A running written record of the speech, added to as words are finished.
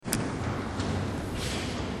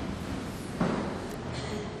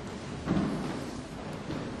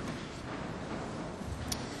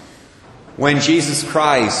When Jesus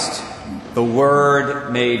Christ, the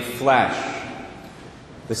Word made flesh,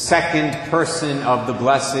 the second person of the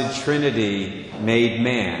Blessed Trinity made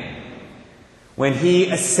man, when he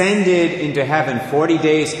ascended into heaven 40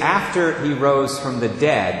 days after he rose from the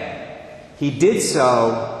dead, he did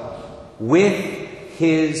so with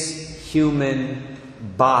his human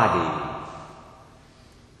body.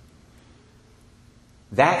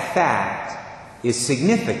 That fact is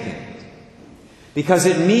significant because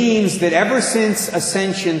it means that ever since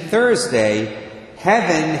Ascension Thursday,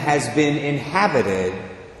 heaven has been inhabited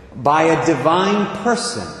by a divine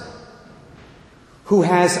person who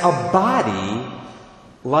has a body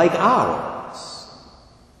like ours,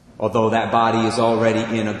 although that body is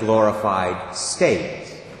already in a glorified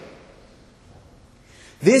state.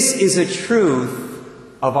 This is a truth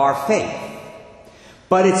of our faith,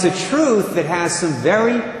 but it's a truth that has some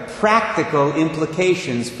very practical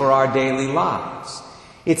implications for our daily lives.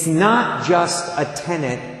 It's not just a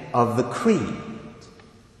tenet of the creed.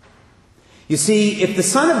 You see, if the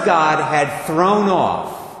Son of God had thrown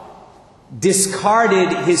off,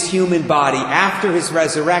 discarded his human body after his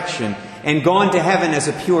resurrection, and gone to heaven as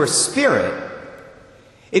a pure spirit,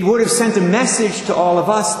 it would have sent a message to all of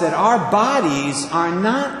us that our bodies are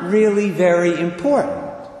not really very important.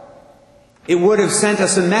 It would have sent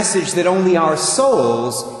us a message that only our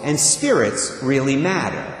souls and spirits really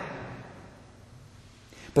matter.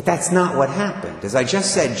 But that's not what happened. As I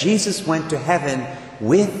just said, Jesus went to heaven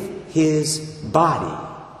with his body.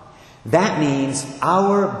 That means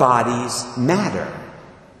our bodies matter.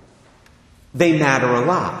 They matter a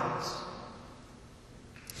lot.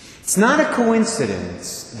 It's not a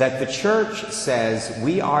coincidence that the Church says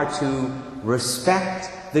we are to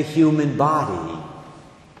respect the human body,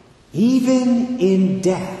 even in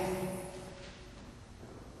death.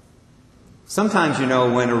 Sometimes,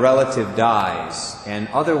 when a relative dies, an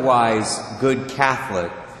otherwise good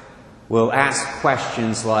Catholic will ask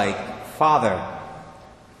questions like, "Father,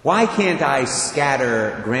 why can't I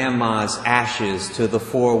scatter Grandma's ashes to the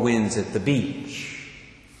four winds at the beach?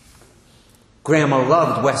 Grandma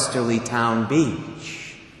loved Westerly Town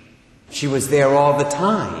Beach. She was there all the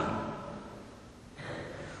time.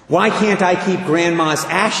 Why can't I keep Grandma's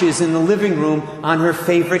ashes in the living room on her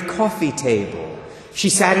favorite coffee table? She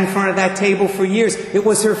sat in front of that table for years. It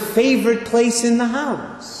was her favorite place in the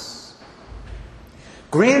house."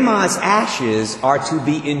 Grandma's ashes are to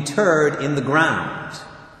be interred in the ground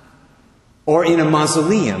or in a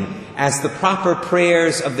mausoleum, as the proper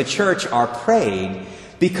prayers of the Church are prayed,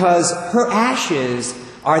 because her ashes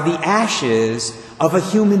are the ashes of a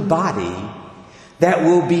human body that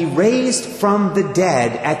will be raised from the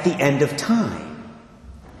dead at the end of time.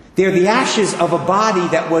 They're the ashes of a body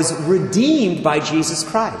that was redeemed by Jesus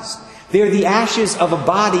Christ. They're the ashes of a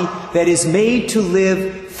body that is made to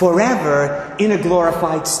live forever in a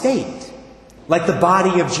glorified state, like the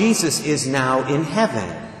body of Jesus is now in heaven.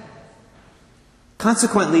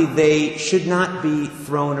 Consequently, they should not be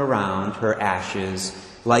thrown around, her ashes,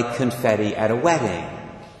 like confetti at a wedding.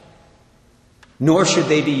 Nor should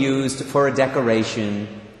they be used for a decoration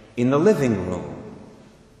in the living room.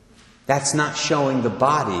 That's not showing the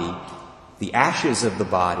body, the ashes of the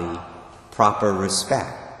body, proper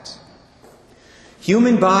respect.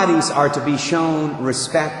 Human bodies are to be shown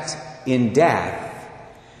respect in death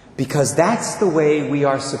because that's the way we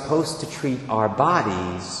are supposed to treat our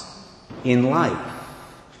bodies in life.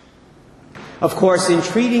 Of course, in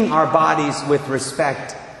treating our bodies with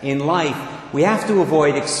respect in life, we have to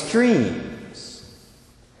avoid extremes.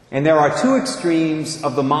 And there are two extremes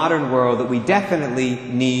of the modern world that we definitely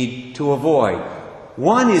need to avoid.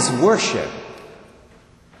 One is worship.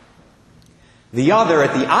 The other,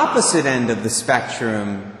 at the opposite end of the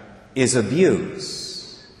spectrum, is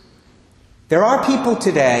abuse. There are people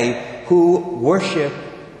today who worship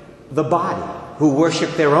the body, who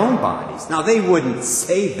worship their own bodies. Now, they wouldn't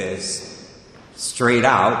say this straight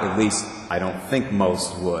out, at least I don't think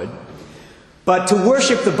most would. But to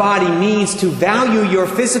worship the body means to value your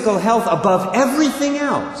physical health above everything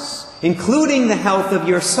else, including the health of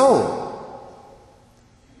your soul.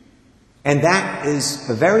 And that is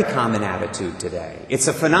a very common attitude today. It's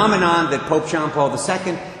a phenomenon that Pope John Paul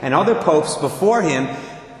II and other popes before him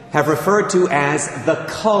have referred to as the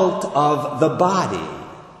cult of the body.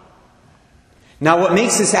 Now, what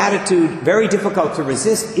makes this attitude very difficult to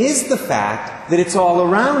resist is the fact that it's all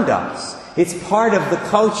around us. It's part of the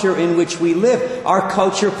culture in which we live. Our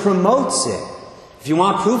culture promotes it. If you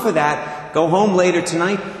want proof of that, go home later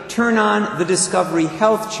tonight, turn on the Discovery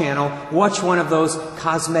Health channel, watch one of those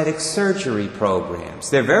cosmetic surgery programs.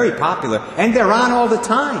 They're very popular, and they're on all the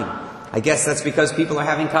time. I guess that's because people are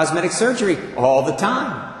having cosmetic surgery all the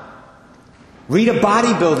time. Read a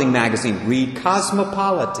bodybuilding magazine. Read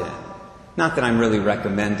Cosmopolitan. Not that I'm really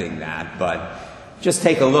recommending that, but just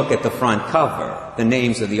take a look at the front cover, the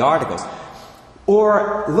names of the articles.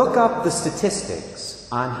 Or look up the statistics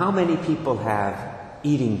on how many people have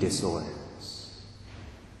eating disorders.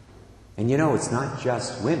 And you know, it's not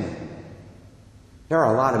just women. There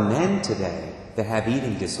are a lot of men today that have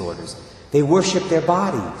eating disorders. They worship their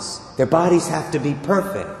bodies. Their bodies have to be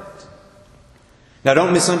perfect. Now,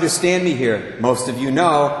 don't misunderstand me here. Most of you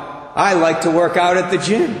know I like to work out at the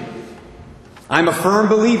gym. I'm a firm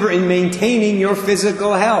believer in maintaining your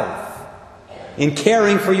physical health, in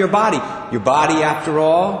caring for your body. Your body, after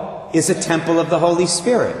all, is a temple of the Holy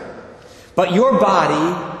Spirit. But your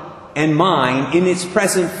body and mine, in its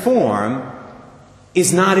present form,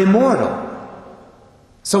 is not immortal.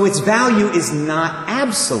 So its value is not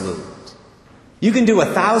absolute. You can do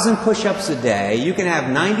 1,000 push-ups a day. You can have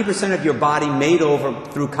 90% of your body made over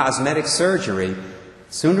through cosmetic surgery.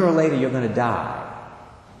 Sooner or later, you're going to die.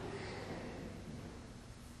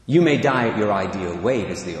 You may die at your ideal weight,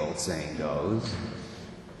 as the old saying goes,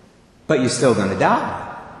 but you're still going to die.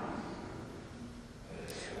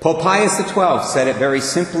 Pope Pius XII said it very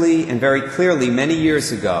simply and very clearly many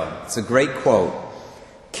years ago. It's a great quote.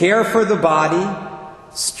 Care for the body,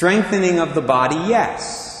 strengthening of the body,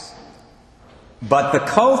 yes. But the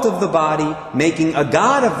cult of the body, making a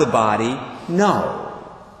god of the body, no.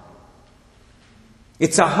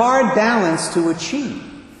 It's a hard balance to achieve,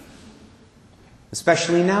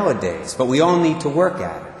 especially nowadays, but we all need to work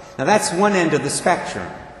at it. Now that's one end of the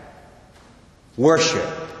spectrum. Worship.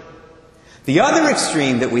 The other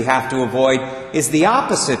extreme that we have to avoid is the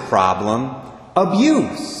opposite problem,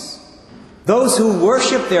 abuse. Those who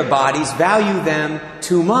worship their bodies value them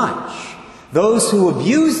too much. Those who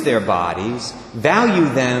abuse their bodies value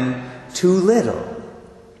them too little.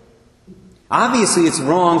 Obviously, it's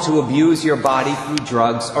wrong to abuse your body through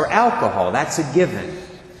drugs or alcohol. That's a given.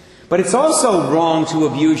 But it's also wrong to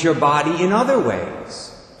abuse your body in other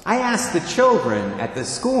ways. I asked the children at the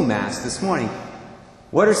school mass this morning,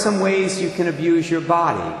 what are some ways you can abuse your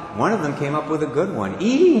body? One of them came up with a good one.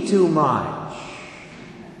 Eating too much.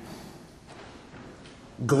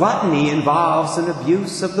 Gluttony involves an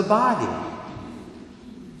abuse of the body.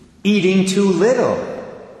 Eating too little.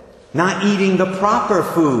 Not eating the proper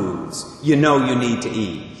foods you know you need to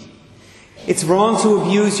eat. It's wrong to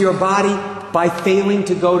abuse your body by failing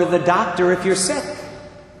to go to the doctor if you're sick.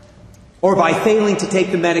 Or by failing to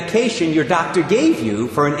take the medication your doctor gave you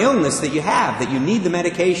for an illness that you have, that you need the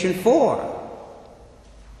medication for.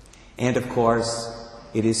 And of course,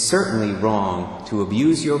 it is certainly wrong to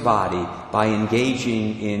abuse your body by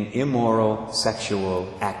engaging in immoral sexual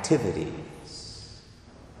activities.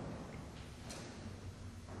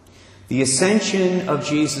 The ascension of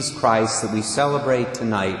Jesus Christ that we celebrate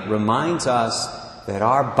tonight reminds us that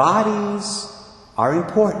our bodies are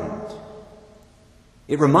important.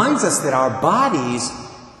 It reminds us that our bodies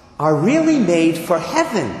are really made for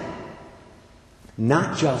heaven,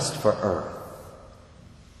 not just for earth.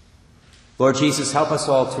 Lord Jesus, help us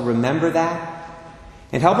all to remember that,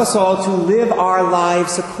 and help us all to live our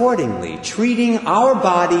lives accordingly, treating our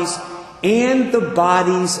bodies and the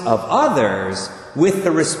bodies of others with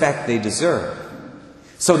the respect they deserve,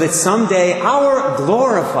 so that someday our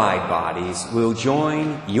glorified bodies will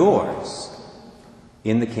join yours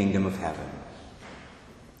in the kingdom of heaven.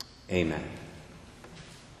 Amen.